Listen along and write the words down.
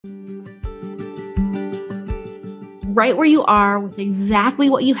right where you are with exactly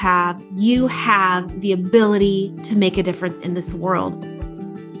what you have the ability to make a difference in this world.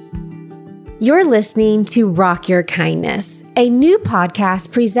 You're listening to Rock Your Kindness, a new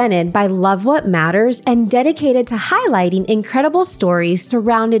podcast presented by Love What Matters and dedicated to highlighting incredible stories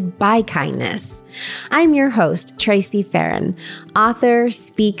surrounded by kindness. I'm your host, Tracy Farron, author,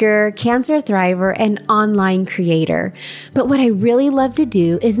 speaker, cancer thriver, and online creator. But what I really love to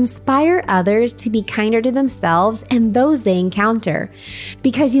do is inspire others to be kinder to themselves and those they encounter.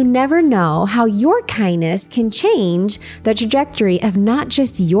 Because you never know how your kindness can change the trajectory of not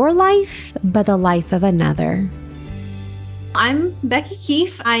just your life, but the life of another. I'm Becky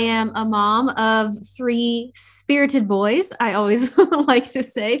Keefe. I am a mom of 3 spirited boys. I always like to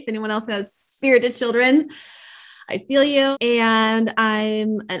say, if anyone else has spirited children, I feel you. And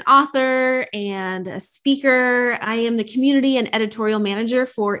I'm an author and a speaker. I am the community and editorial manager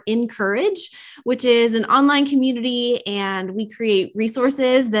for Encourage, which is an online community, and we create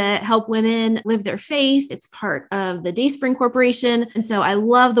resources that help women live their faith. It's part of the Dayspring Corporation. And so I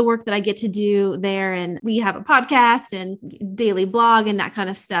love the work that I get to do there. And we have a podcast and daily blog and that kind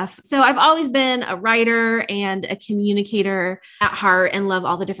of stuff. So I've always been a writer and a communicator at heart and love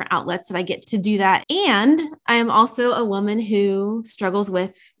all the different outlets that I get to do that. And I am also a woman who struggles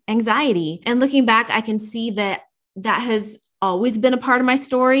with anxiety. And looking back, I can see that has always been a part of my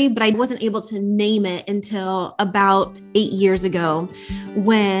story, but I wasn't able to name it until about 8 years ago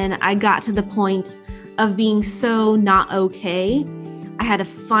when I got to the point of being so not okay. I had to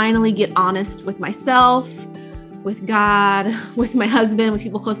finally get honest with myself, with God, with my husband, with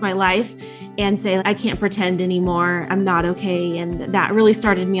people close to my life, and say, I can't pretend anymore. I'm not okay. And that really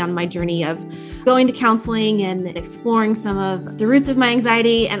started me on my journey of going to counseling and exploring some of the roots of my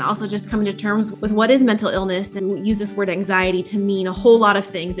anxiety, and also just coming to terms with what is mental illness. And we use this word anxiety to mean a whole lot of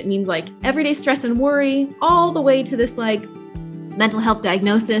things. It means like everyday stress and worry, all the way to this like mental health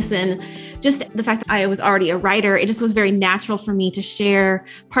diagnosis. And just the fact that I was already a writer, it just was very natural for me to share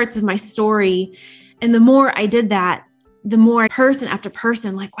parts of my story. And the more I did that, the more person after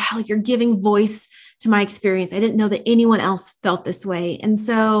person, like, wow, like you're giving voice to my experience. I didn't know that anyone else felt this way. And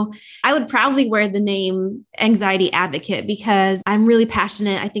so I would proudly wear the name anxiety advocate because I'm really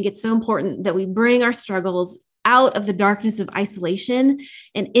passionate. I think it's so important that we bring our struggles out of the darkness of isolation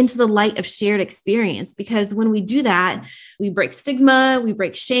and into the light of shared experience. Because when we do that, we break stigma, we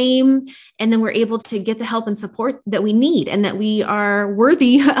break shame, and then we're able to get the help and support that we need and that we are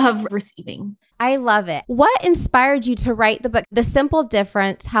worthy of receiving. I love it. What inspired you to write the book, The Simple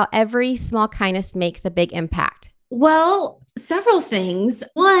Difference: How Every Small Kindness Makes a Big Impact? Well, several things.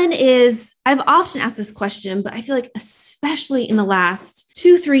 One is I've often asked this question, but I feel like especially in the last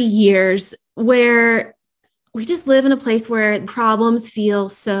 2-3 years, where we just live in a place where problems feel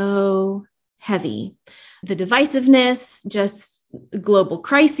so heavy. The divisiveness, just global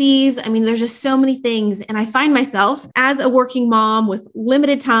crises. I mean, there's just so many things. And I find myself as a working mom with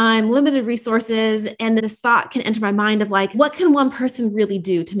limited time, limited resources, and this thought can enter my mind of like, what can one person really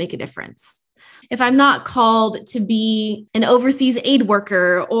do to make a difference? If I'm not called to be an overseas aid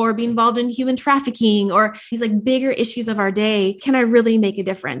worker or be involved in human trafficking or these like bigger issues of our day, can I really make a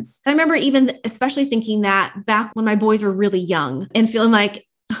difference? I remember even especially thinking that back when my boys were really young and feeling like,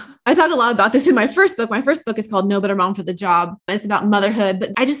 I talk a lot about this in my first book. My first book is called No Better Mom for the Job. It's about motherhood,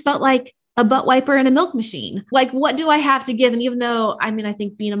 but I just felt like a butt wiper and a milk machine. Like, what do I have to give? And even though, I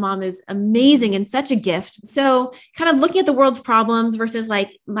think being a mom is amazing and such a gift. So kind of looking at the world's problems versus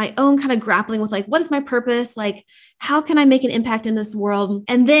like my own kind of grappling with like, what is my purpose? Like, how can I make an impact in this world?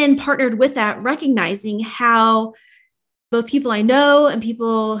 And then partnered with that, recognizing how both people I know and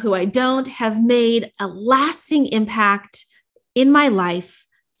people who I don't have made a lasting impact in my life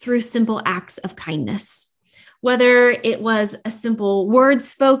through simple acts of kindness. Whether it was a simple word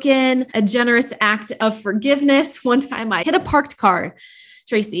spoken, a generous act of forgiveness. One time I hit a parked car,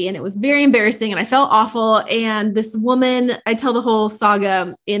 Tracy, and it was very embarrassing and I felt awful. And this woman, I tell the whole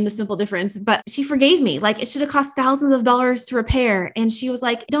saga in The Simple Difference, but she forgave me. Like, it should have cost thousands of dollars to repair. And she was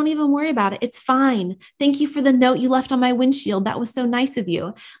like, don't even worry about it. It's fine. Thank you for the note you left on my windshield. That was so nice of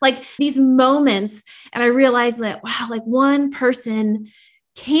you. Like these moments. And I realized that, wow, like one person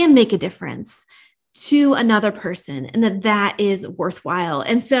can make a difference to another person, and that is worthwhile.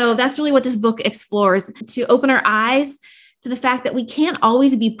 And so that's really what this book explores, to open our eyes to the fact that we can't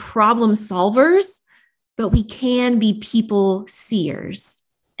always be problem solvers, but we can be people seers.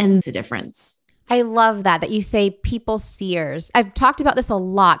 And it's a difference. I love that you say people seers. I've talked about this a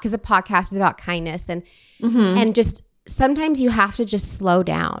lot because the podcast is about kindness and just sometimes you have to just slow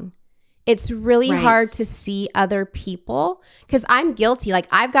down It's really Right. hard to see other people because I'm guilty. Like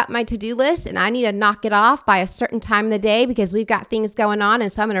I've got my to-do list and I need to knock it off by a certain time of the day because we've got things going on.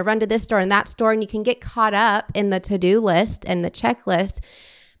 And so I'm going to run to this store and that store. And you can get caught up in the to-do list and the checklist.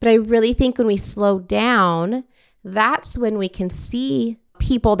 But I really think when we slow down, that's when we can see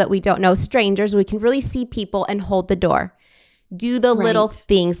people that we don't know, strangers. We can really see people and hold the door. Do the little Right.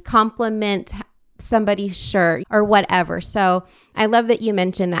 things, compliment somebody's shirt or whatever. So I love that you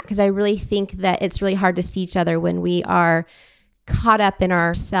mentioned that because I really think that it's really hard to see each other when we are caught up in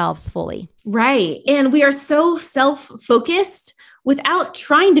ourselves fully. Right. And we are so self-focused without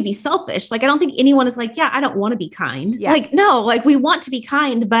trying to be selfish. Like, I don't think anyone is like, yeah, I don't want to be kind. Yeah. Like, no, like we want to be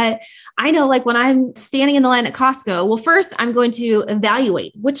kind, but I know like when I'm standing in the line at Costco, well, first I'm going to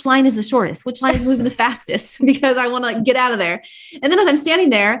evaluate which line is the shortest, which line is moving the fastest because I want to like, get out of there. And then as I'm standing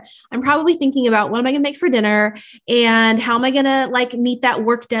there, I'm probably thinking about what am I going to make for dinner and how am I going to like meet that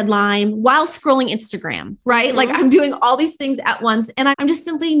work deadline while scrolling Instagram, right? Mm-hmm. Like I'm doing all these things at once and I'm just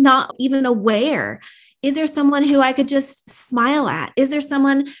simply not even aware. Is there someone who I could just smile at? Is there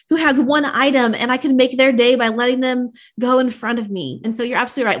someone who has one item and I could make their day by letting them go in front of me? And so you're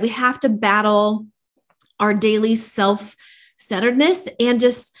absolutely right. We have to battle our daily self-centeredness and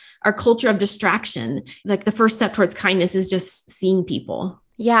just our culture of distraction. Like the first step towards kindness is just seeing people.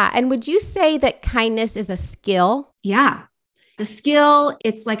 Yeah. And would you say that kindness is a skill? Yeah. The skill,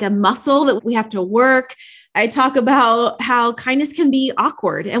 it's like a muscle that we have to work. I talk about how kindness can be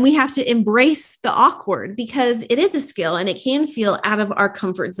awkward and we have to embrace the awkward because it is a skill and it can feel out of our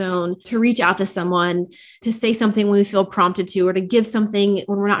comfort zone to reach out to someone, to say something when we feel prompted to, or to give something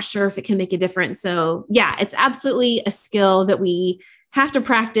when we're not sure if it can make a difference. So yeah, it's absolutely a skill that we have to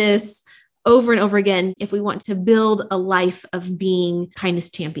practice over and over again if we want to build a life of being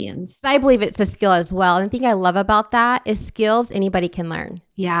kindness champions. I believe it's a skill as well. And the thing I love about that is skills anybody can learn.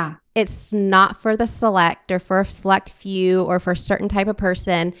 Yeah. It's not for the select or for a select few or for a certain type of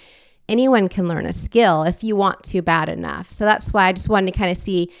person. Anyone can learn a skill if you want to bad enough. So that's why I just wanted to kind of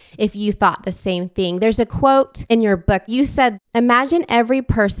see if you thought the same thing. There's a quote in your book. You said, imagine every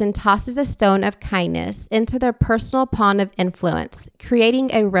person tosses a stone of kindness into their personal pond of influence,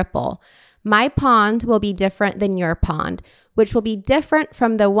 creating a ripple. My pond will be different than your pond, which will be different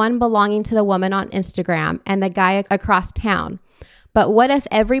from the one belonging to the woman on Instagram and the guy across town. But what if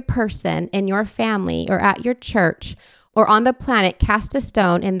every person in your family or at your church or on the planet cast a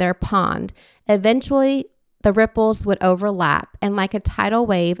stone in their pond? Eventually, the ripples would overlap, and like a tidal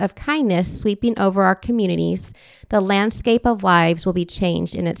wave of kindness sweeping over our communities, the landscape of lives will be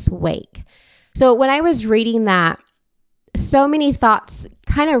changed in its wake. So when I was reading that, so many thoughts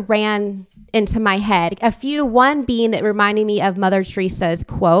kind of ran into my head. One being that reminded me of Mother Teresa's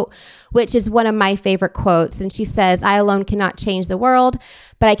quote, which is one of my favorite quotes. And she says, I alone cannot change the world,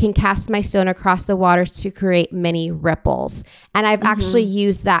 but I can cast my stone across the waters to create many ripples. And I've actually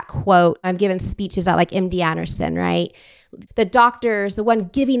used that quote. I've given speeches at like MD Anderson, right? The doctors, the one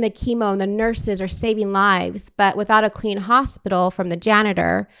giving the chemo and the nurses are saving lives, but without a clean hospital from the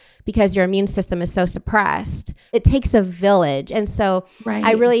janitor, because your immune system is so suppressed, it takes a village. And so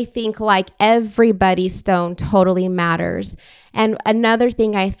I really think like everybody's stone totally matters. And another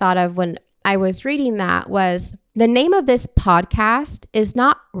thing I thought of when I was reading that was the name of this podcast is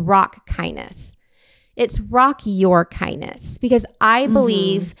not Rock Kindness. It's Rock Your Kindness, because I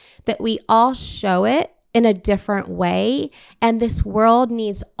believe that we all show it in a different way. And this world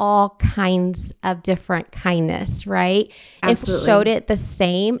needs all kinds of different kindness, right? Absolutely. If showed it the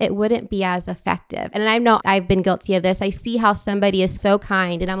same, it wouldn't be as effective. And I know I've been guilty of this. I see how somebody is so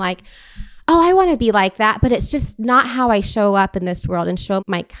kind and I'm like, oh, I want to be like that, but it's just not how I show up in this world and show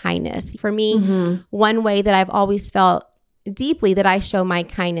my kindness. For me, one way that I've always felt deeply that I show my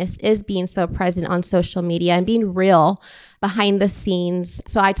kindness is being so present on social media and being real behind the scenes.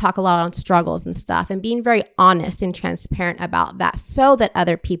 So I talk a lot on struggles and stuff and being very honest and transparent about that so that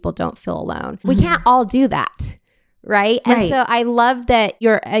other people don't feel alone. We can't all do that. Right. And so I love that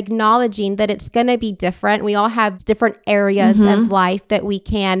you're acknowledging that it's going to be different. We all have different areas of life that we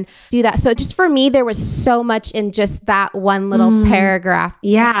can do that. So just for me, there was so much in just that one little paragraph.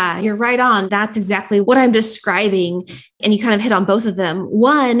 Yeah, you're right on. That's exactly what I'm describing. And you kind of hit on both of them.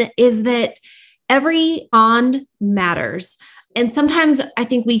 One is that every pond matters. And sometimes I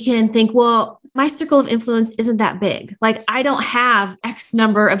think we can think, well, my circle of influence isn't that big. Like I don't have X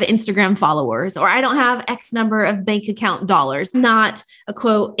number of Instagram followers, or I don't have X number of bank account dollars, not a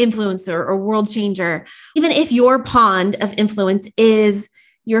quote influencer or world changer. Even if your pond of influence is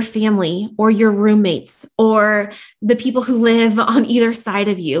your family or your roommates or the people who live on either side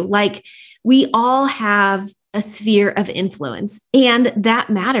of you, like we all have a sphere of influence. And that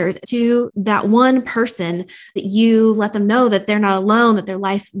matters to that one person, that you let them know that they're not alone, that their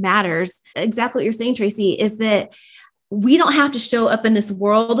life matters. Exactly what you're saying, Tracy, is that we don't have to show up in this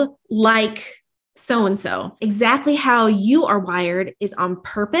world like so-and-so. Exactly how you are wired is on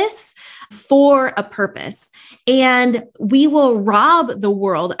purpose for a purpose. And we will rob the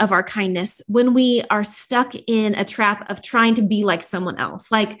world of our kindness when we are stuck in a trap of trying to be like someone else.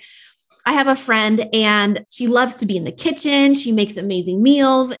 Like, I have a friend and she loves to be in the kitchen. She makes amazing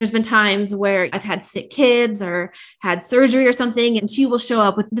meals. There's been times where I've had sick kids or had surgery or something, and she will show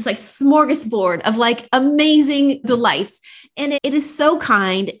up with this like smorgasbord of like amazing delights. And it is so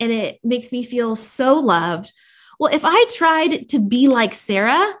kind and it makes me feel so loved. Well, if I tried to be like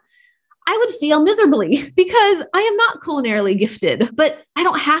Sarah, I would feel miserably because I am not culinarily gifted, but I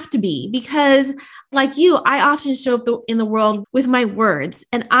don't have to be, because like you, I often show up in the world with my words,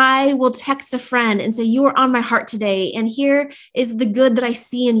 and I will text a friend and say, you are on my heart today. And here is the good that I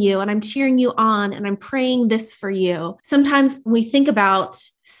see in you. And I'm cheering you on and I'm praying this for you. Sometimes we think about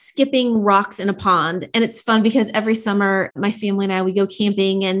skipping rocks in a pond. And it's fun because every summer, my family and I, we go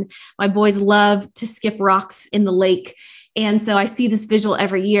camping and my boys love to skip rocks in the lake. And so I see this visual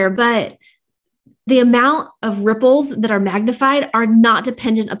every year, but the amount of ripples that are magnified are not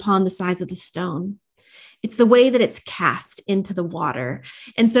dependent upon the size of the stone. It's the way that it's cast into the water.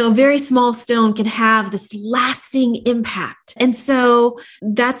 And so a very small stone can have this lasting impact. And so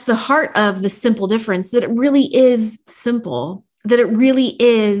that's the heart of the simple difference, that it really is simple, that it really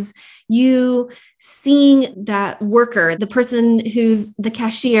is you seeing that worker, the person who's the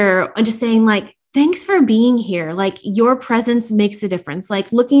cashier, and just saying like, thanks for being here. Like, your presence makes a difference. Like,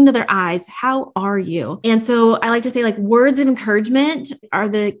 looking into their eyes, how are you? And so I like to say, like, words of encouragement are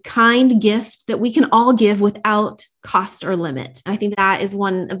the kind gift that we can all give without cost or limit. I think that is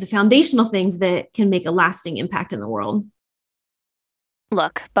one of the foundational things that can make a lasting impact in the world.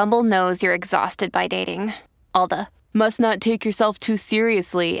 Look, Bumble knows you're exhausted by dating. All the must not take yourself too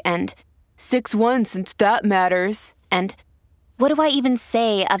seriously and 6'1" since that matters. And what do I even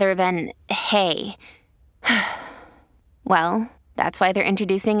say other than, hey? Well, that's why they're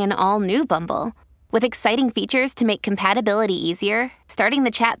introducing an all-new Bumble, with exciting features to make compatibility easier, starting the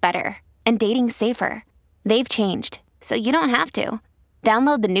chat better, and dating safer. They've changed, so you don't have to.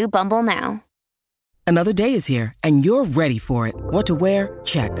 Download the new Bumble now. Another day is here, and you're ready for it. What to wear?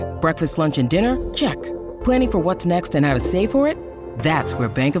 Check. Breakfast, lunch, and dinner? Check. Planning for what's next and how to save for it? That's where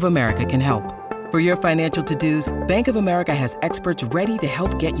Bank of America can help. For your financial to-dos, Bank of America has experts ready to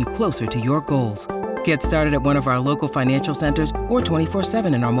help get you closer to your goals. Get started at one of our local financial centers or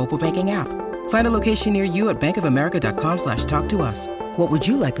 24/7 in our mobile banking app. Find a location near you at bankofamerica.com/talktous. What would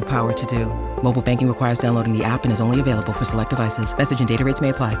you like the power to do? Mobile banking requires downloading the app and is only available for select devices. Message and data rates may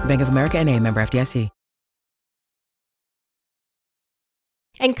apply. Bank of America N.A., member FDIC.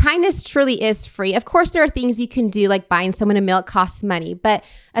 And kindness truly is free. Of course, there are things you can do, like buying someone a meal. It costs money, but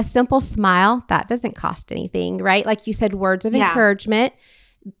a simple smile, that doesn't cost anything, right? Like you said, words of encouragement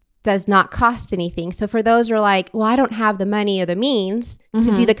does not cost anything. So for those who are like, well, I don't have the money or the means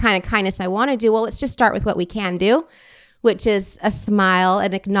to do the kind of kindness I want to do. Well, let's just start with what we can do, which is a smile,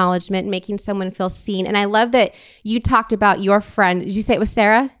 an acknowledgement, making someone feel seen. And I love that you talked about your friend. Did you say it was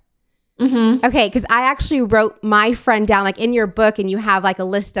Sarah? Mm-hmm. Okay, because I actually wrote my friend down, like in your book, and you have like a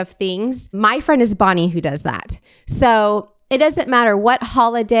list of things. My friend is Bonnie who does that. So it doesn't matter what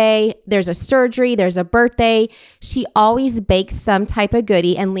holiday, there's a surgery, there's a birthday, she always bakes some type of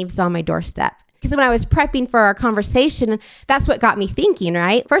goodie and leaves it on my doorstep. Because when I was prepping for our conversation, that's what got me thinking,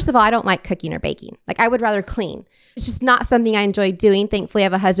 right? First of all, I don't like cooking or baking. Like, I would rather clean. It's just not something I enjoy doing. Thankfully, I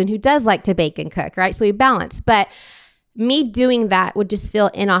have a husband who does like to bake and cook, right? So we balance. But me doing that would just feel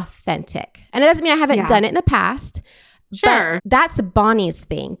inauthentic. And it doesn't mean I haven't done it in the past. Sure. But that's Bonnie's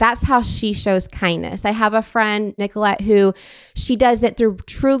thing. That's how she shows kindness. I have a friend, Nicolette, who she does it through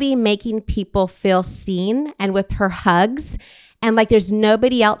truly making people feel seen, and with her hugs. And like, there's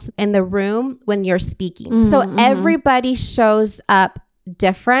nobody else in the room when you're speaking. So everybody shows up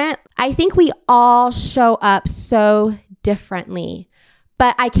different. I think we all show up so differently.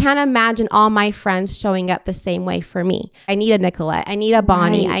 But I can't imagine all my friends showing up the same way for me. I need a Nicolette. I need a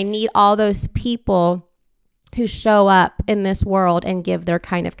Bonnie. Right. I need all those people who show up in this world and give their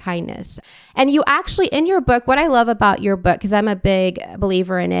kind of kindness. And you actually, in your book, what I love about your book, because I'm a big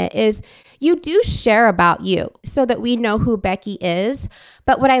believer in it, is you do share about you so that we know who Becky is.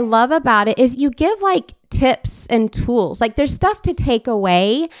 But what I love about it is you give like tips and tools. Like, there's stuff to take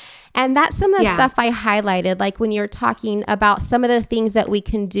away. And that's some of the stuff I highlighted, like when you're talking about some of the things that we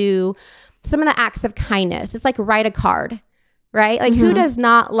can do, some of the acts of kindness. It's like write a card, right? Like who does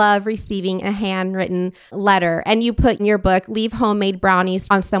not love receiving a handwritten letter? And you put in your book, leave homemade brownies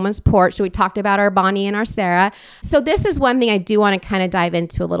on someone's porch. So we talked about our Bonnie and our Sarah. So this is one thing I do want to kind of dive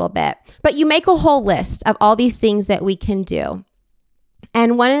into a little bit. But you make a whole list of all these things that we can do.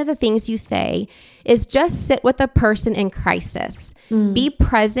 And one of the things you say is just sit with a person in crisis. Be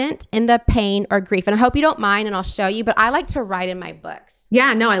present in the pain or grief. And I hope you don't mind, and I'll show you, but I like to write in my books.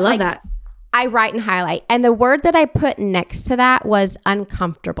 Yeah, no, I love that. I write and highlight. And the word that I put next to that was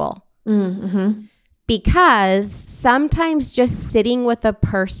uncomfortable. Because sometimes just sitting with a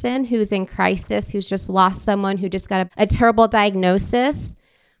person who's in crisis, who's just lost someone, who just got a terrible diagnosis,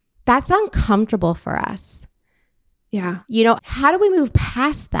 that's uncomfortable for us. Yeah. You know, how do we move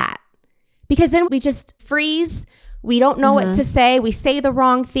past that? Because then we just freeze. We don't know what to say. We say the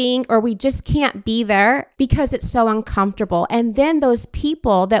wrong thing, or we just can't be there because it's so uncomfortable. And then those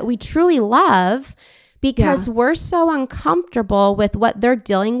people that we truly love, because we're so uncomfortable with what they're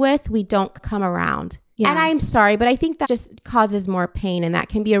dealing with, we don't come around. Yeah. And I'm sorry, but I think that just causes more pain. And that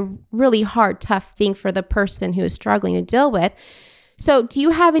can be a really hard, tough thing for the person who is struggling to deal with. So do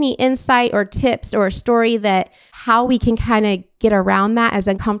you have any insight or tips or a story that how we can kind of get around that, as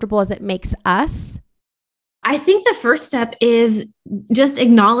uncomfortable as it makes us? I think the first step is just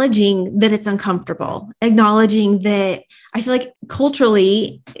acknowledging that it's uncomfortable, acknowledging that I feel like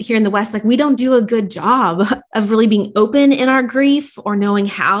culturally here in the West, like we don't do a good job of really being open in our grief or knowing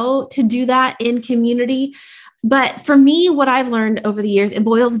how to do that in community. But for me, what I've learned over the years, it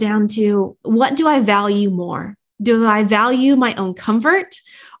boils down to, what do I value more? Do I value my own comfort,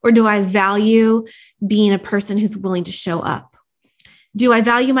 or do I value being a person who's willing to show up? Do I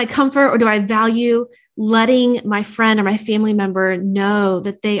value my comfort, or do I value letting my friend or my family member know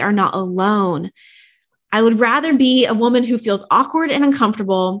that they are not alone? I would rather be a woman who feels awkward and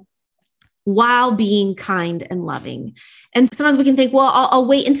uncomfortable while being kind and loving. And sometimes we can think, well, I'll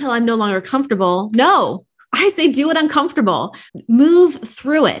wait until I'm no longer comfortable. No, I say do it uncomfortable, move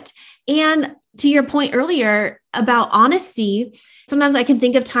through it. And to your point earlier about honesty, sometimes I can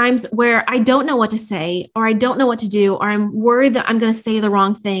think of times where I don't know what to say, or I don't know what to do, or I'm worried that I'm going to say the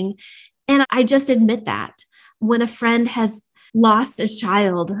wrong thing. And I just admit that. When a friend has lost a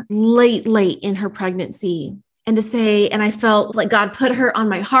child late in her pregnancy, and to say, and I felt like God put her on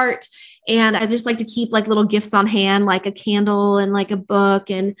my heart, and I just like to keep like little gifts on hand, like a candle and like a book,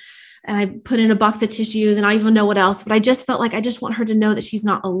 and I put in a box of tissues, and I don't even know what else, but I just felt like I just want her to know that she's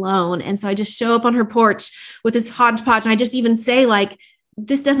not alone. And so I just show up on her porch with this hodgepodge, and I just even say like,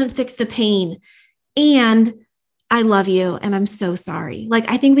 this doesn't fix the pain, and I love you, and I'm so sorry. Like,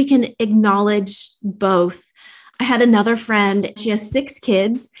 I think we can acknowledge both. I had another friend, she has 6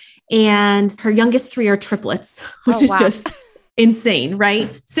 kids, and her youngest 3 are triplets, which is just insane,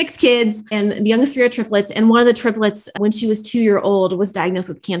 right? 6 kids, and the youngest 3 are triplets. And one of the triplets, when she was 2-year-old, was diagnosed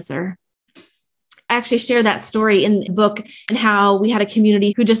with cancer. I actually share that story in the book, and how we had a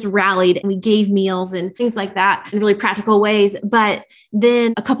community who just rallied, and we gave meals and things like that in really practical ways. But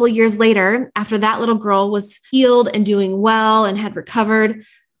then a couple of years later, after that little girl was healed and doing well and had recovered,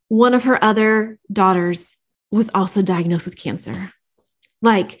 one of her other daughters was also diagnosed with cancer.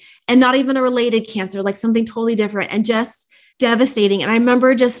 And not even a related cancer, like something totally different, and just devastating. And I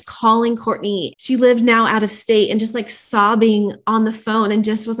remember just calling Courtney. She lived now out of state, and just like sobbing on the phone, and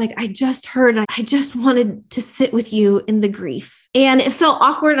just was like, I just heard, I just wanted to sit with you in the grief. And it felt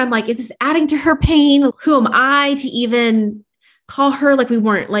awkward. I'm like, is this adding to her pain? Who am I to even call her? Like, we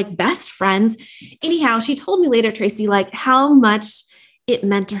weren't like best friends. Anyhow, she told me later, Tracy, like how much it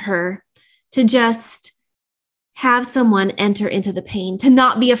meant to her to just have someone enter into the pain, to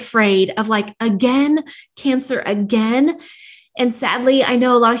not be afraid of like, again, cancer again. And sadly, I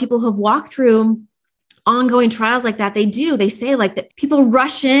know a lot of people who have walked through ongoing trials like that. They say like that people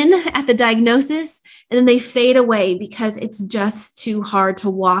rush in at the diagnosis, and then they fade away because it's just too hard to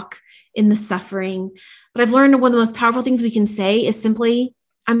walk in the suffering. But I've learned one of the most powerful things we can say is simply,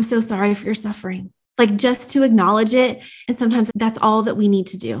 I'm so sorry for your suffering. Like, just to acknowledge it. And sometimes that's all that we need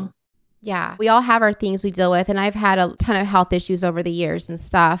to do. Yeah, we all have our things we deal with. And I've had a ton of health issues over the years and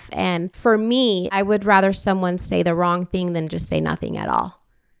stuff. And for me, I would rather someone say the wrong thing than just say nothing at all.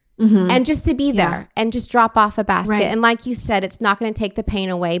 And just to be there and just drop off a basket. Right. And like you said, it's not going to take the pain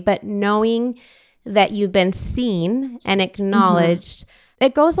away, but knowing that you've been seen and acknowledged,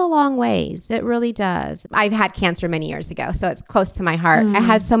 it goes a long ways. It really does. I've had cancer many years ago, so it's close to my heart. I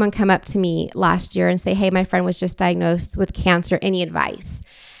had someone come up to me last year and say, hey, my friend was just diagnosed with cancer. Any advice?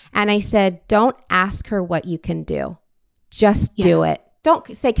 And I said, don't ask her what you can do. Just do it.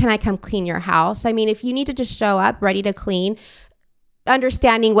 Don't say, can I come clean your house? I mean, if you need to just show up ready to clean,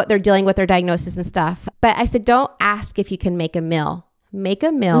 understanding what they're dealing with, their diagnosis and stuff. But I said, don't ask if you can make a meal. Make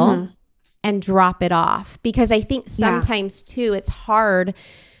a meal and drop it off. Because I think sometimes too, it's hard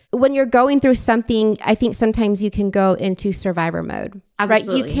when you're going through something. I think sometimes you can go into survivor mode, right?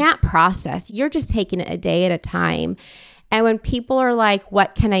 You can't process. You're just taking it a day at a time. And when people are like,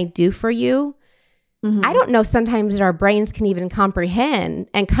 what can I do for you? I don't know sometimes that our brains can even comprehend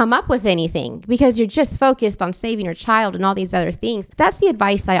and come up with anything because you're just focused on saving your child and all these other things. That's the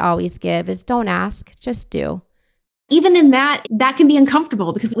advice I always give is don't ask, just do. Even in that can be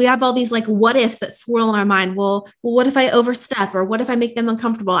uncomfortable because we have all these like what ifs that swirl in our mind. Well, what if I overstep or what if I make them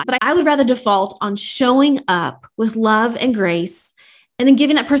uncomfortable? But I would rather default on showing up with love and grace and then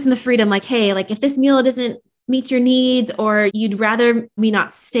giving that person the freedom like, hey, like if this meal doesn't meet your needs or you'd rather me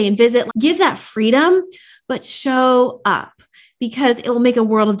not stay and visit, give that freedom, but show up because it will make a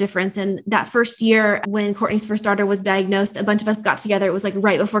world of difference. And that first year when Courtney's first daughter was diagnosed, a bunch of us got together. It was like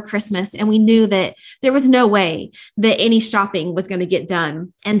right before Christmas. And we knew that there was no way that any shopping was going to get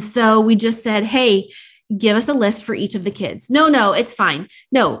done. And so we just said, hey, give us a list for each of the kids. No, it's fine.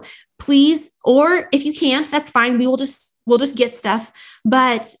 No, please. Or if you can't, that's fine. We'll just get stuff.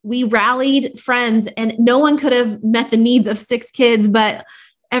 But we rallied friends and no one could have met the needs of 6 kids, but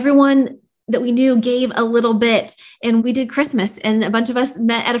everyone that we knew gave a little bit. And we did Christmas and a bunch of us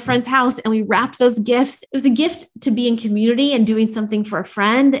met at a friend's house and we wrapped those gifts. It was a gift to be in community and doing something for a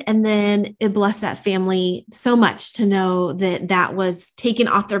friend. And then it blessed that family so much to know that that was taken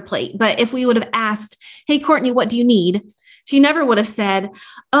off their plate. But if we would have asked, hey, Courtney, what do you need? She never would have said,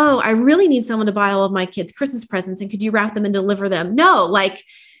 oh, I really need someone to buy all of my kids' Christmas presents. And could you wrap them and deliver them? No,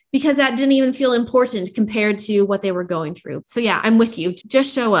 because that didn't even feel important compared to what they were going through. So yeah, I'm with you.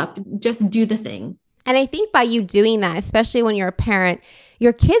 Just show up, just do the thing. And I think by you doing that, especially when you're a parent,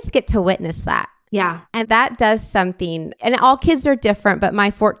 your kids get to witness that. Yeah. And that does something. And all kids are different, but my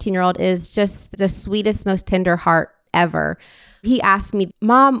 14-year-old is just the sweetest, most tender heart ever. He asked me,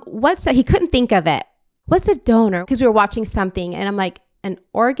 Mom, what's that? He couldn't think of it. What's a donor? Because we were watching something and I'm like, an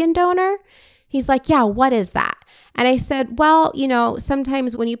organ donor? He's like, yeah, what is that? And I said, well,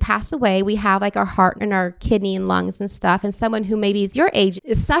 sometimes when you pass away, we have like our heart and our kidney and lungs and stuff. And someone who maybe is your age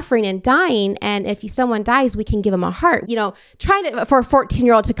is suffering and dying. And if someone dies, we can give them a heart, trying for a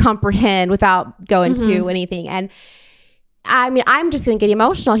 14-year-old to comprehend without going to anything. And I mean, I'm just going to get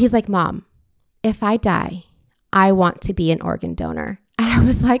emotional. He's like, Mom, if I die, I want to be an organ donor. And I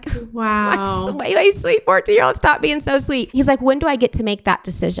was like, wow, my sweet 14-year-old, stop being so sweet. He's like, when do I get to make that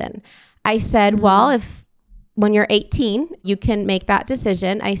decision? I said, well, when you're 18, you can make that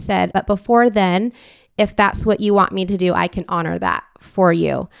decision. I said, but before then, if that's what you want me to do, I can honor that for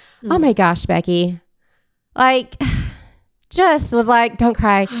you. Oh my gosh, Becky. Just was like, don't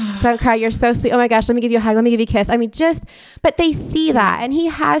cry. You're so sweet. Oh my gosh, let me give you a hug. Let me give you a kiss. I mean, but they see that. And he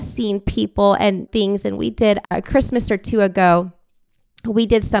has seen people and things. And we did a Christmas or 2 ago. We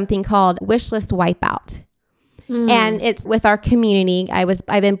did something called Wishlist Wipeout. And it's with our community.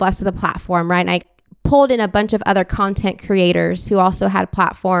 I've been blessed with a platform, right? And I pulled in a bunch of other content creators who also had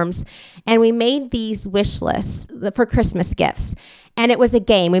platforms. And we made these wish lists for Christmas gifts. And it was a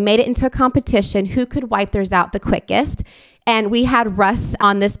game. We made it into a competition. Who could wipe theirs out the quickest? And we had Russ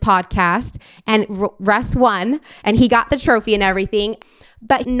on this podcast. And Russ won. And he got the trophy and everything.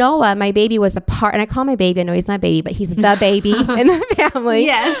 But Noah, my baby, was a part, and I call my baby, I know he's not a baby, but he's the baby in the family.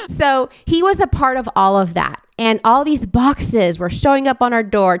 Yes. So he was a part of all of that. And all these boxes were showing up on our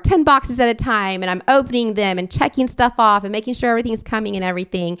door, 10 boxes at a time. And I'm opening them and checking stuff off and making sure everything's coming and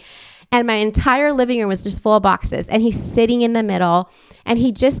everything. And my entire living room was just full of boxes. And he's sitting in the middle. And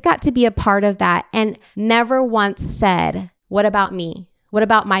he just got to be a part of that and never once said, what about me? What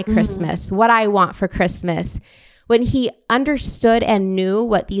about my Christmas? What I want for Christmas? When he understood and knew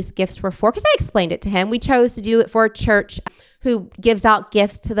what these gifts were for, because I explained it to him. We chose to do it for a church who gives out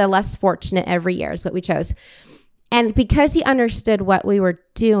gifts to the less fortunate every year is what we chose. And because he understood what we were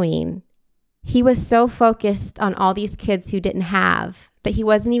doing, he was so focused on all these kids who didn't have that he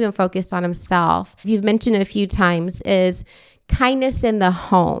wasn't even focused on himself. As you've mentioned a few times, is kindness in the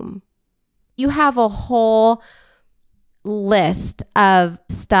home. You have a whole list of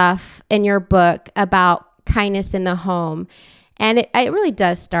stuff in your book about kindness in the home. And it really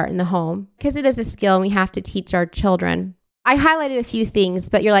does start in the home because it is a skill and we have to teach our children. I highlighted a few things,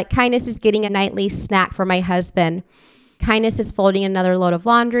 but you're like, kindness is getting a nightly snack for my husband. Kindness is folding another load of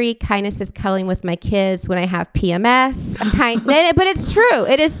laundry. Kindness is cuddling with my kids when I have PMS. But it's true.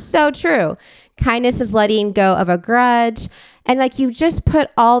 It is so true. Kindness is letting go of a grudge. And you just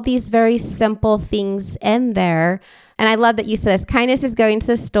put all these very simple things in there. And I love that you said this. Kindness is going to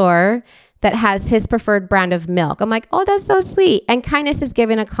the store that has his preferred brand of milk. I'm like, oh, that's so sweet. And kindness is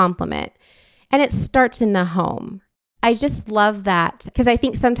given a compliment. And it starts in the home. I just love that because I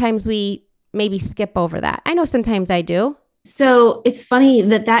think sometimes we maybe skip over that. I know sometimes I do. So it's funny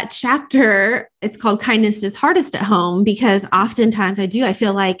that chapter, it's called Kindness is Hardest at Home, because oftentimes I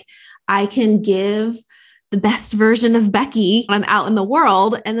feel like I can give the best version of Becky when I'm out in the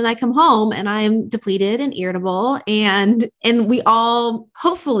world. And then I come home and I'm depleted and irritable. And we all,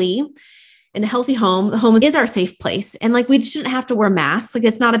 hopefully, in a healthy home, the home is our safe place. And like, we shouldn't have to wear masks. Like,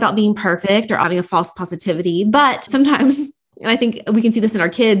 it's not about being perfect or having a false positivity, but sometimes, and I think we can see this in our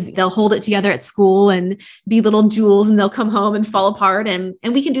kids, they'll hold it together at school and be little jewels, and they'll come home and fall apart. And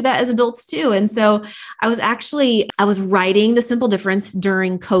we can do that as adults too. And so I was writing The Simple Difference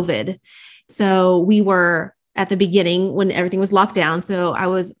during COVID. So we were at the beginning when everything was locked down. So I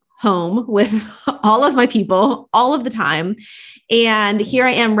was home with all of my people all of the time. And here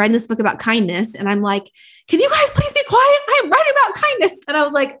I am writing this book about kindness. And I'm like, can you guys please be quiet? I am writing about kindness. And I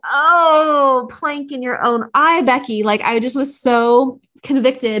was like, oh, plank in your own eye, Becky. Like, I just was so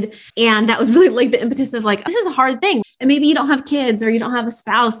convicted. And that was really like the impetus of like, this is a hard thing. And maybe you don't have kids or you don't have a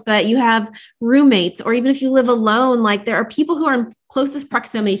spouse, but you have roommates, or even if you live alone, like there are people who are in closest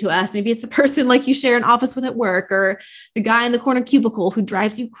proximity to us. Maybe it's the person like you share an office with at work, or the guy in the corner cubicle who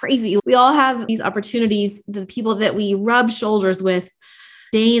drives you crazy. We all have these opportunities, the people that we rub shoulders with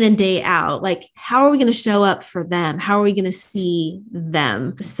day in and day out. Like, how are we going to show up for them? How are we going to see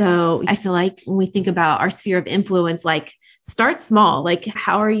them? So I feel like when we think about our sphere of influence, like, start small. Like,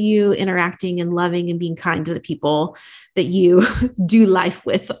 how are you interacting and loving and being kind to the people that you do life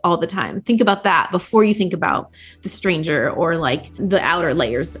with all the time? Think about that before you think about the stranger or like the outer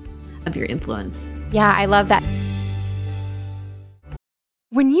layers of your influence. Yeah, I love that.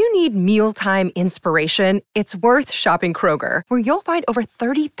 When you need mealtime inspiration, it's worth shopping Kroger, where you'll find over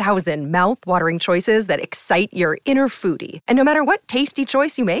 30,000 mouth-watering choices that excite your inner foodie. And no matter what tasty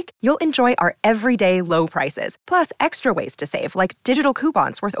choice you make, you'll enjoy our everyday low prices, plus extra ways to save, like digital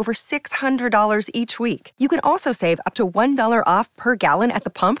coupons worth over $600 each week. You can also save up to $1 off per gallon at the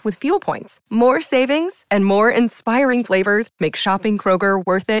pump with fuel points. More savings and more inspiring flavors make shopping Kroger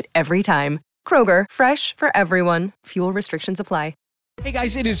worth it every time. Kroger, fresh for everyone. Fuel restrictions apply. Hey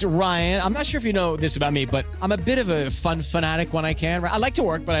guys, it is Ryan. I'm not sure if you know this about me, but I'm a bit of a fun fanatic when I can. I like to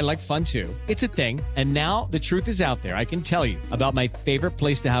work, but I like fun too. It's a thing. And now the truth is out there. I can tell you about my favorite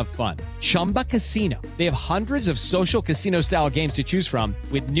place to have fun. Chumba Casino. They have hundreds of social casino style games to choose from,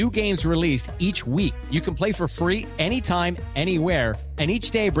 with new games released each week. You can play for free anytime, anywhere. And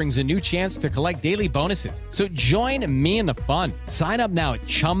each day brings a new chance to collect daily bonuses. So join me in the fun. Sign up now at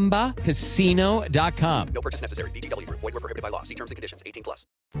ChumbaCasino.com. No purchase necessary. VGW Group. Void where prohibited by law. See terms and conditions. 18+.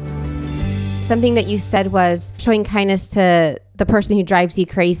 Something that you said was showing kindness to the person who drives you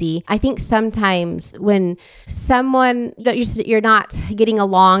crazy. I think sometimes when someone, you're not getting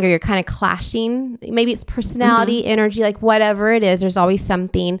along or you're kind of clashing, maybe it's personality, energy, like whatever it is, there's always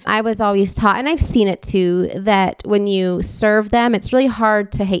something. I was always taught, and I've seen it too, that when you serve them, it's really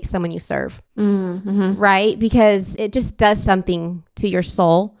hard to hate someone you serve, right? Because it just does something to your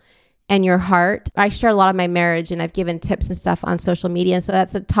soul and your heart. I share a lot of my marriage, and I've given tips and stuff on social media. So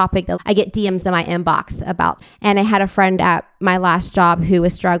that's a topic that I get DMs in my inbox about. And I had a friend at my last job who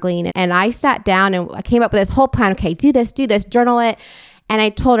was struggling, and I sat down and I came up with this whole plan. Okay, do this, journal it. And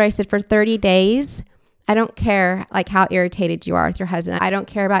I told her, I said, for 30 days, I don't care like how irritated you are with your husband. I don't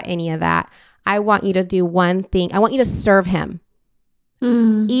care about any of that. I want you to do one thing. I want you to serve him.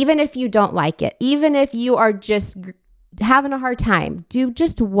 Even if you don't like it, even if you are just having a hard time, do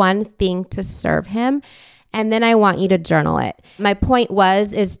just one thing to serve him. And then I want you to journal it. My point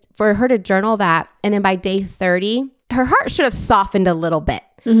is for her to journal that. And then by day 30, her heart should have softened a little bit.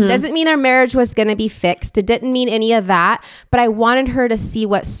 Doesn't mean our marriage was going to be fixed. It didn't mean any of that. But I wanted her to see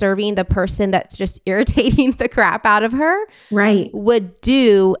what serving the person that's just irritating the crap out of her would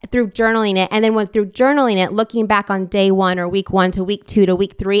do through journaling it. And then through journaling it, looking back on day 1 or week 1 to week 2 to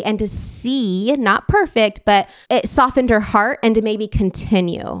week 3, and to see, not perfect, but it softened her heart, and to maybe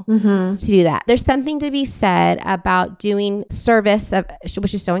continue to do that. There's something to be said about doing service,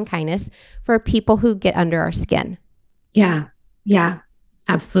 which is showing kindness, for people who get under our skin. Yeah.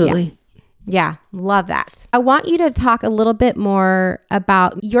 Absolutely. Yeah, love that. I want you to talk a little bit more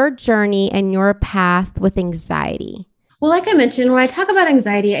about your journey and your path with anxiety. Well, like I mentioned, when I talk about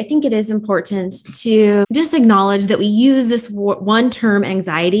anxiety, I think it is important to just acknowledge that we use this one term,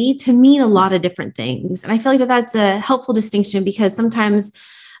 anxiety, to mean a lot of different things. And I feel like that's a helpful distinction, because sometimes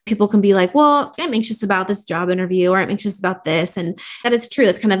People can be like, well, I'm anxious about this job interview, or I'm anxious about this. And that is true.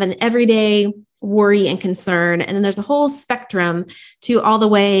 That's kind of an everyday worry and concern. And then there's a whole spectrum to all the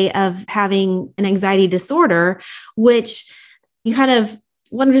way of having an anxiety disorder, which you kind of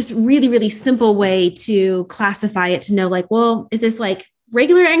one just really, really simple way to classify it to know like, well, is this like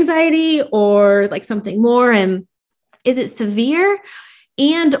regular anxiety or like something more? And is it severe?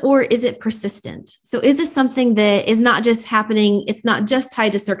 And, or is it persistent? So is this something that is not just happening? It's not just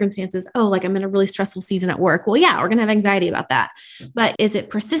tied to circumstances. Oh, like I'm in a really stressful season at work. Well, yeah, we're going to have anxiety about that. But is it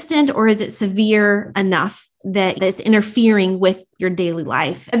persistent or is it severe enough that it's interfering with your daily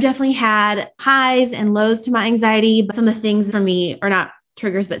life? I've definitely had highs and lows to my anxiety, but some of the things for me are not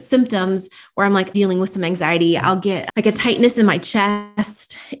triggers, but symptoms where I'm like dealing with some anxiety. I'll get like a tightness in my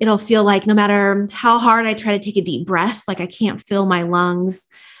chest. It'll feel like no matter how hard I try to take a deep breath, like I can't feel my lungs,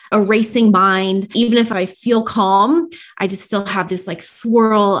 a racing mind. Even if I feel calm, I just still have this like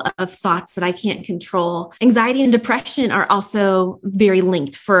swirl of thoughts that I can't control. Anxiety and depression are also very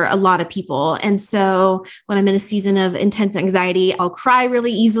linked for a lot of people. And so when I'm in a season of intense anxiety, I'll cry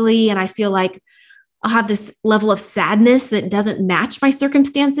really easily. And I feel like I'll have this level of sadness that doesn't match my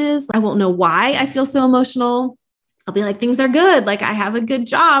circumstances. I won't know why I feel so emotional. I'll be like, things are good. Like I have a good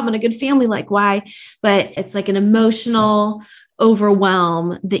job and a good family. Like why? But it's like an emotional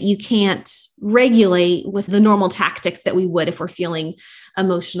overwhelm that you can't regulate with the normal tactics that we would if we're feeling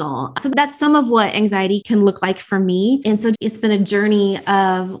emotional. So that's some of what anxiety can look like for me. And so it's been a journey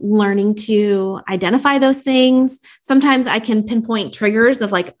of learning to identify those things. Sometimes I can pinpoint triggers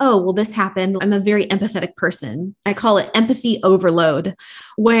of like, oh, well, this happened. I'm a very empathetic person. I call it empathy overload,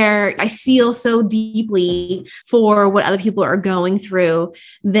 where I feel so deeply for what other people are going through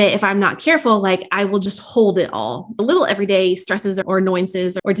that if I'm not careful, like I will just hold it all. The little everyday stresses or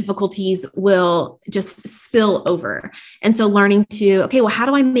annoyances or difficulties will just spill over. And so learning to, okay, well, how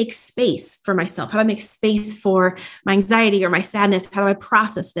do I make space for myself? How do I make space for my anxiety or my sadness? How do I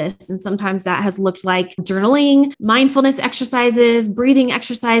process this? And sometimes that has looked like journaling, mindfulness exercises, breathing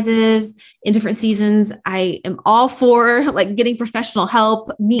exercises in different seasons. I am all for like getting professional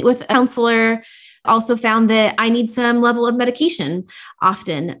help, meet with a counselor. Also found that I need some level of medication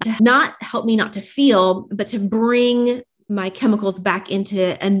often to not help me not to feel, but to bring my chemicals back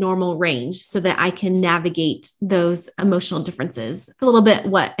into a normal range so that I can navigate those emotional differences. A little bit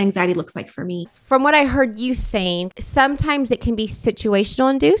what anxiety looks like for me. From what I heard you saying, sometimes it can be situational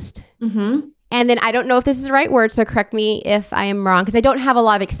induced. Mm-hmm. And then I don't know if this is the right word, so correct me if I am wrong, because I don't have a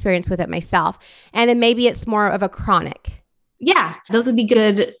lot of experience with it myself. And then maybe it's more of a chronic. Yeah, those would be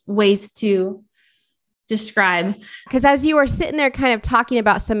good ways to describe. Because as you were sitting there kind of talking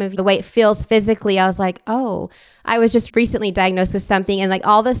about some of the way it feels physically, I was like, oh, I was just recently diagnosed with something. And like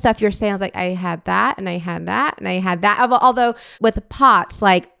all the stuff you're saying, I was like, I had that and I had that and I had that. Although with POTS,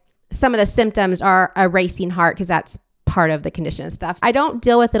 like some of the symptoms are a racing heart because that's part of the condition and stuff. I don't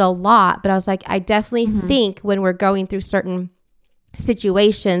deal with it a lot, but I was like, I definitely think when we're going through certain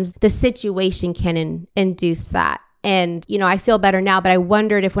situations, the situation can induce that. And, you know, I feel better now, but I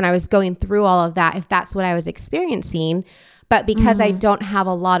wondered if when I was going through all of that, if that's what I was experiencing. But because I don't have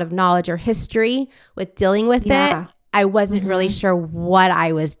a lot of knowledge or history with dealing with it, I wasn't really sure what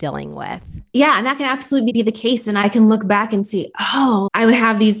I was dealing with. Yeah. And that can absolutely be the case. And I can look back and see, oh, I would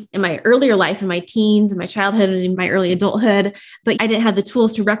have these in my earlier life, in my teens, in my childhood, and in my early adulthood, but I didn't have the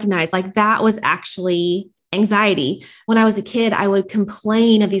tools to recognize like that was actually anxiety. When I was a kid, I would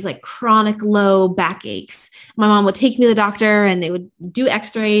complain of these like chronic low backaches. My mom would take me to the doctor and they would do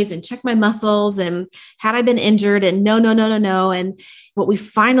x-rays and check my muscles. And had I been injured? And no. And what we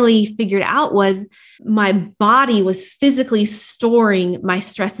finally figured out was my body was physically storing my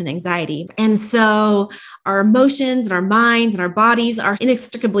stress and anxiety. And so our emotions and our minds and our bodies are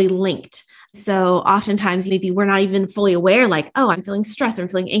inextricably linked. So oftentimes maybe we're not even fully aware, like, oh, I'm feeling stressed or I'm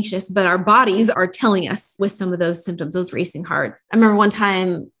feeling anxious, but our bodies are telling us with some of those symptoms, those racing hearts. I remember one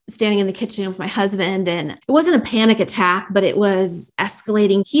time standing in the kitchen with my husband and it wasn't a panic attack, but it was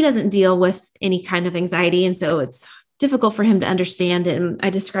escalating. He doesn't deal with any kind of anxiety. And so it's difficult for him to understand. And I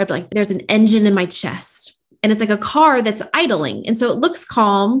described like there's an engine in my chest and it's like a car that's idling. And so it looks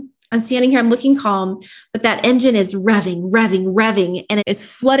calm. I'm standing here, I'm looking calm, but that engine is revving, and it's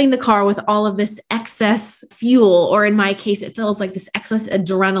flooding the car with all of this excess fuel, or in my case, it feels like this excess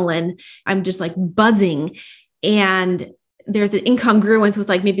adrenaline. I'm just like buzzing. And there's an incongruence with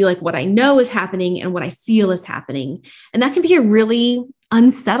like maybe like what I know is happening and what I feel is happening. And that can be a really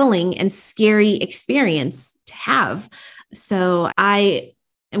unsettling and scary experience to have. So I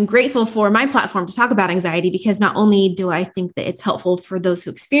am grateful for my platform to talk about anxiety, because not only do I think that it's helpful for those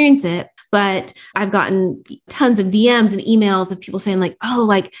who experience it, but I've gotten tons of DMs and emails of people saying like, oh,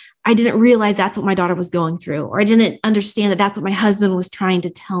 like I didn't realize that's what my daughter was going through, or I didn't understand that that's what my husband was trying to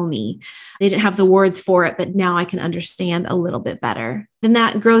tell me. They didn't have the words for it, but now I can understand a little bit better. Then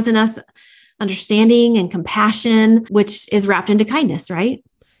that grows in us understanding and compassion, which is wrapped into kindness, right?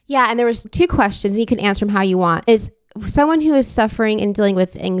 Yeah. And there was 2 questions. You can answer them how you want. Is someone who is suffering and dealing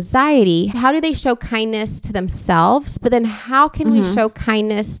with anxiety, how do they show kindness to themselves? But then how can we show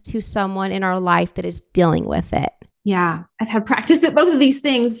kindness to someone in our life that is dealing with it? Yeah, I've had practice at both of these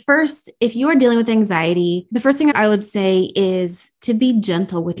things. First, if you are dealing with anxiety, the first thing I would say is to be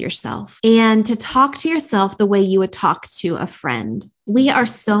gentle with yourself and to talk to yourself the way you would talk to a friend. We are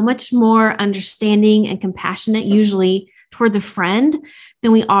so much more understanding and compassionate usually towards a friend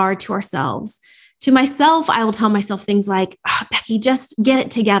than we are to ourselves. To myself, I will tell myself things like, oh, Becky, just get it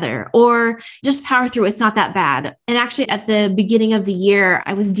together, or just power through. It's not that bad. And actually, at the beginning of the year,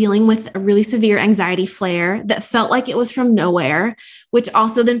 I was dealing with a really severe anxiety flare that felt like it was from nowhere, which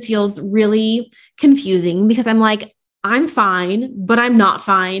also then feels really confusing because I'm like, I'm fine, but I'm not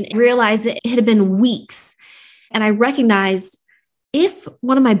fine. I realized that it had been weeks. And I recognized if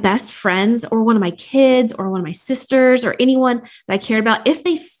one of my best friends or one of my kids or one of my sisters or anyone that I cared about, if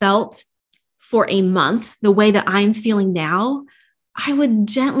they felt for a month the way that I'm feeling now, I would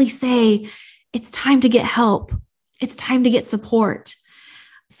gently say, it's time to get help. It's time to get support.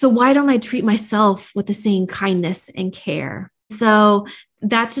 So why don't I treat myself with the same kindness and care? So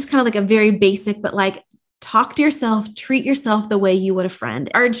that's just kind of like a very basic, but like talk to yourself, treat yourself the way you would a friend.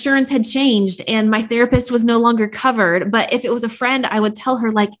 Our insurance had changed and my therapist was no longer covered. But if it was a friend, I would tell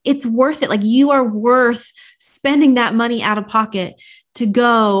her like, it's worth it. Like you are worth spending that money out of pocket to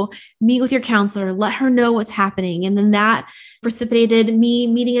go meet with your counselor, let her know what's happening. And then that precipitated me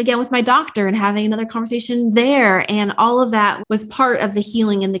meeting again with my doctor and having another conversation there. And all of that was part of the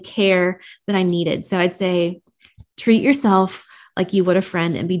healing and the care that I needed. So I'd say, treat yourself like you would a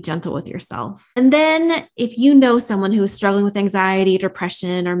friend and be gentle with yourself. And then if you know someone who is struggling with anxiety,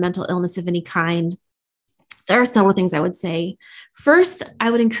 depression, or mental illness of any kind, there are several things I would say. First,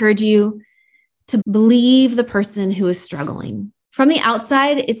 I would encourage you to believe the person who is struggling. From the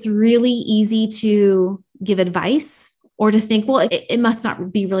outside, it's really easy to give advice or to think, well, it must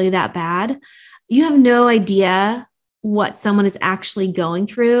not be really that bad. You have no idea what someone is actually going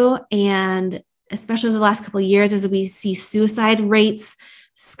through. And especially the last couple of years, as we see suicide rates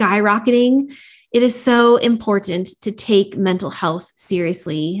skyrocketing, it is so important to take mental health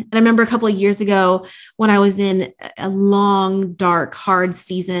seriously. And I remember a couple of years ago when I was in a long, dark, hard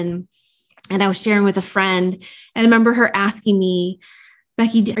season, and I was sharing with a friend, and I remember her asking me,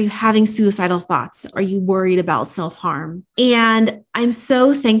 Becky, are you having suicidal thoughts? Are you worried about self-harm? And I'm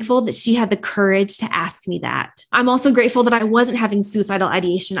so thankful that she had the courage to ask me that. I'm also grateful that I wasn't having suicidal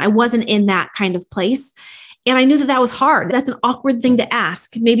ideation. I wasn't in that kind of place. And I knew that that was hard. That's an awkward thing to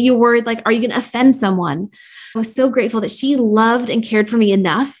ask. Maybe you're worried, like, are you going to offend someone? I was so grateful that she loved and cared for me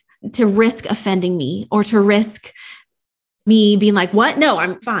enough to risk offending me or to risk me being like, what? No,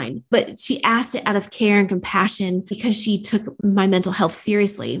 I'm fine. But she asked it out of care and compassion because she took my mental health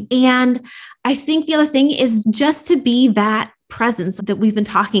seriously. And I think the other thing is just to be that presence that we've been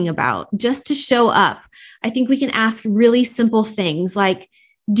talking about, just to show up. I think we can ask really simple things like,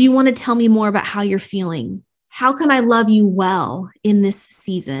 do you want to tell me more about how you're feeling? How can I love you well in this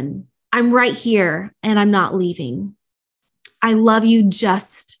season? I'm right here and I'm not leaving. I love you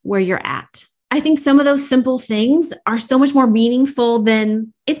just where you're at. I think some of those simple things are so much more meaningful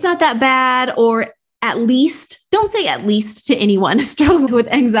than it's not that bad, or at least. Don't say at least to anyone struggling with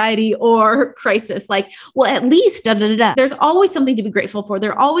anxiety or crisis. Like, well, at least, da, da, da, da. There's always something to be grateful for.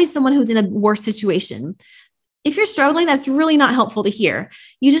 There's always someone who's in a worse situation. If you're struggling, that's really not helpful to hear.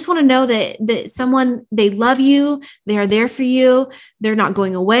 You just want to know that someone, they love you. They are there for you. They're not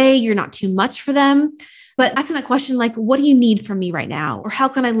going away. You're not too much for them. But asking that question, like, what do you need from me right now? Or how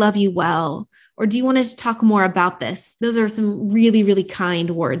can I love you well? Or do you want to talk more about this? Those are some really, really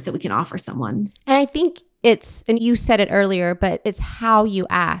kind words that we can offer someone. And I think and you said it earlier, but it's how you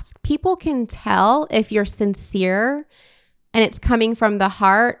ask. People can tell if you're sincere and it's coming from the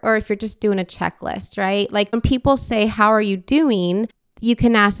heart, or if you're just doing a checklist, right? Like when people say, how are you doing? You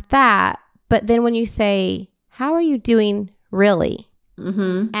can ask that. But then when you say, how are you doing really?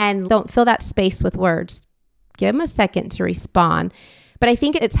 Mm-hmm. And don't fill that space with words. Give them a second to respond. But I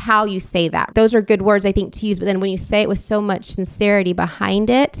think it's how you say that. Those are good words, I think, to use. But then when you say it with so much sincerity behind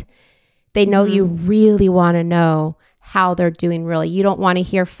it, they know you really want to know how they're doing really. You don't want to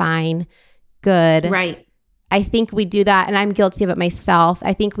hear fine, good. Right. I think we do that, and I'm guilty of it myself.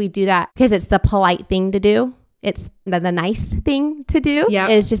 I think we do that because it's the polite thing to do. It's the nice thing to do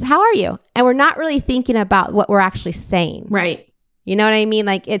is just, how are you? And we're not really thinking about what we're actually saying. Right. You know what I mean?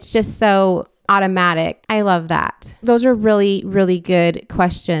 Like, it's just so automatic. I love that. Those are really, really good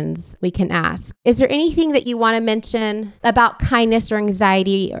questions we can ask. Is there anything that you want to mention about kindness or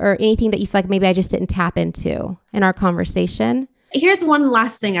anxiety, or anything that you feel like maybe I just didn't tap into in our conversation? Here's one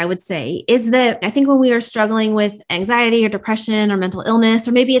last thing I would say is that I think when we are struggling with anxiety or depression or mental illness,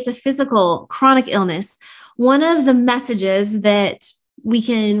 or maybe it's a physical chronic illness, one of the messages that we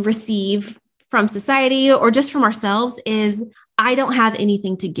can receive from society or just from ourselves is, I don't have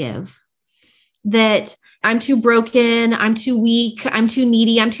anything to give. That I'm too broken, I'm too weak, I'm too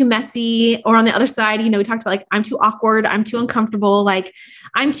needy, I'm too messy. Or on the other side, we talked about like, I'm too awkward, I'm too uncomfortable, like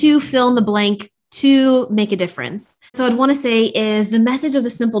I'm too fill in the blank to make a difference. So I'd want to say is the message of the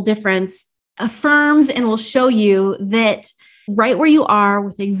simple difference affirms and will show you that right where you are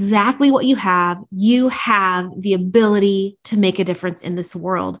with exactly what you have the ability to make a difference in this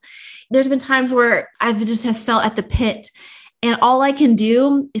world. There's been times where I've just have felt at the pit, and all I can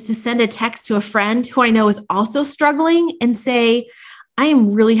do is to send a text to a friend who I know is also struggling and say, I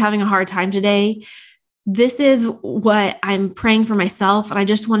am really having a hard time today. This is what I'm praying for myself. And I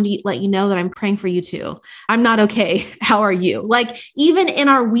just wanted to let you know that I'm praying for you too. I'm not okay. How are you? Like, even in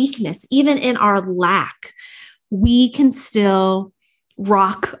our weakness, even in our lack, we can still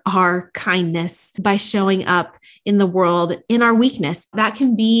rock our kindness by showing up in the world in our weakness. That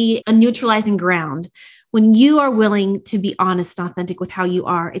can be a neutralizing ground. When you are willing to be honest and authentic with how you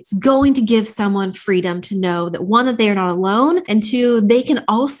are, it's going to give someone freedom to know that, one, that they are not alone, and two, they can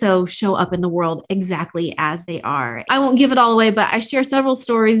also show up in the world exactly as they are. I won't give it all away, but I share several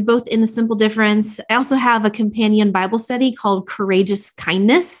stories, both in The Simple Difference. I also have a companion Bible study called Courageous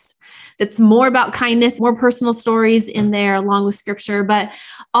Kindness. It's more about kindness, more personal stories in there along with scripture, but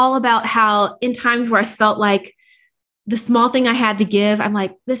all about how in times where I felt like the small thing I had to give, I'm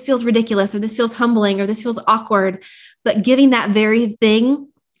like, this feels ridiculous, or this feels humbling, or this feels awkward. But giving that very thing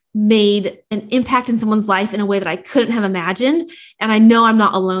made an impact in someone's life in a way that I couldn't have imagined. And I know I'm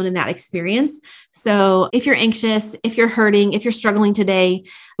not alone in that experience. So if you're anxious, if you're hurting, if you're struggling today,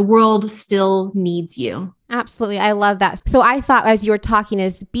 the world still needs you. Absolutely. I love that. So I thought, as you were talking,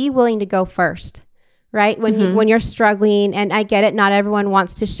 is be willing to go first, right? When you're struggling, and I get it, not everyone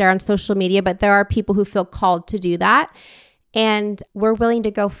wants to share on social media, but there are people who feel called to do that. And we're willing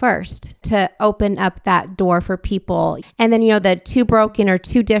to go first to open up that door for people. And then, the too broken or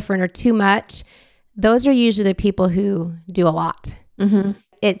too different or too much, those are usually the people who do a lot. Mm-hmm.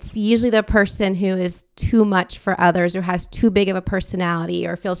 It's usually the person who is too much for others, or has too big of a personality,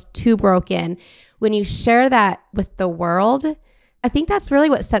 or feels too broken. When you share that with the world, I think that's really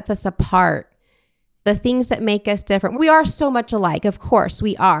what sets us apart. The things that make us different. We are so much alike. Of course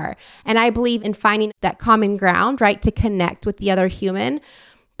we are. And I believe in finding that common ground, right? To connect with the other human.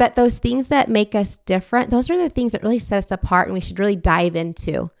 But those things that make us different, those are the things that really set us apart, and we should really dive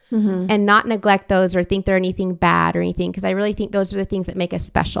into and not neglect those or think they're anything bad or anything. Because I really think those are the things that make us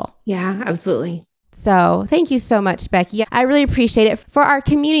special. Yeah, absolutely. So thank you so much, Becky. I really appreciate it. For our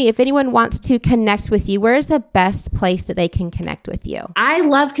community, if anyone wants to connect with you, where is the best place that they can connect with you? I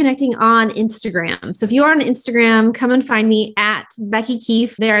love connecting on Instagram. So if you are on Instagram, come and find me at Becky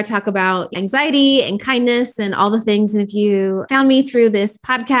Keefe. There I talk about anxiety and kindness and all the things. And if you found me through this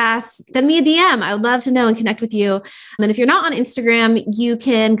podcast, send me a DM. I would love to know and connect with you. And then if you're not on Instagram, you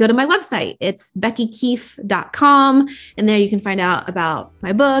can go to my website. It's beckykeefe.com. And there you can find out about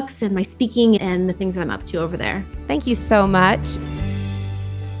my books and my speaking and the things that I'm up to over there. Thank you so much.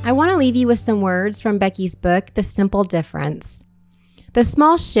 I want to leave you with some words from Becky's book, The Simple Difference. The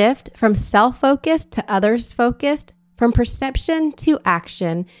small shift from self-focused to others-focused, from perception to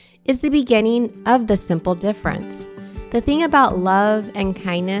action, is the beginning of the simple difference. The thing about love and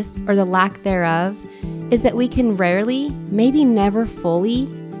kindness, or the lack thereof, is that we can rarely, maybe never fully,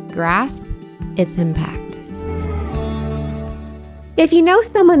 grasp its impact. If you know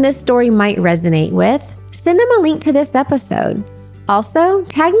someone this story might resonate with, send them a link to this episode. Also,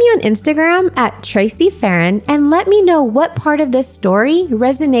 tag me on Instagram at Tracy Farron and let me know what part of this story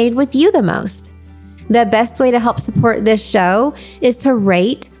resonated with you the most. The best way to help support this show is to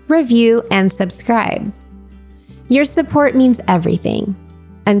rate, review, and subscribe. Your support means everything.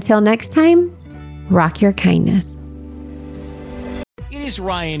 Until next time, rock your kindness. It is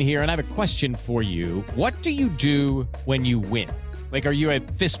Ryan here, and I have a question for you. What do you do when you win? Like, are you a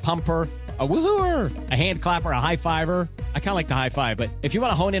fist pumper, a woo-hooer, a hand clapper, a high fiver? I kind of like the high five, but if you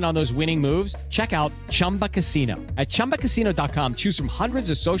want to hone in on those winning moves, check out Chumba Casino. At ChumbaCasino.com, choose from hundreds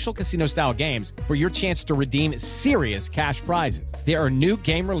of social casino style games for your chance to redeem serious cash prizes. There are new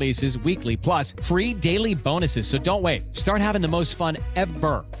game releases weekly, plus free daily bonuses. So don't wait. Start having the most fun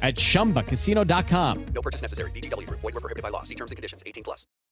ever at ChumbaCasino.com. No purchase necessary. VGW Group. Void where prohibited by law. See terms and conditions. 18+.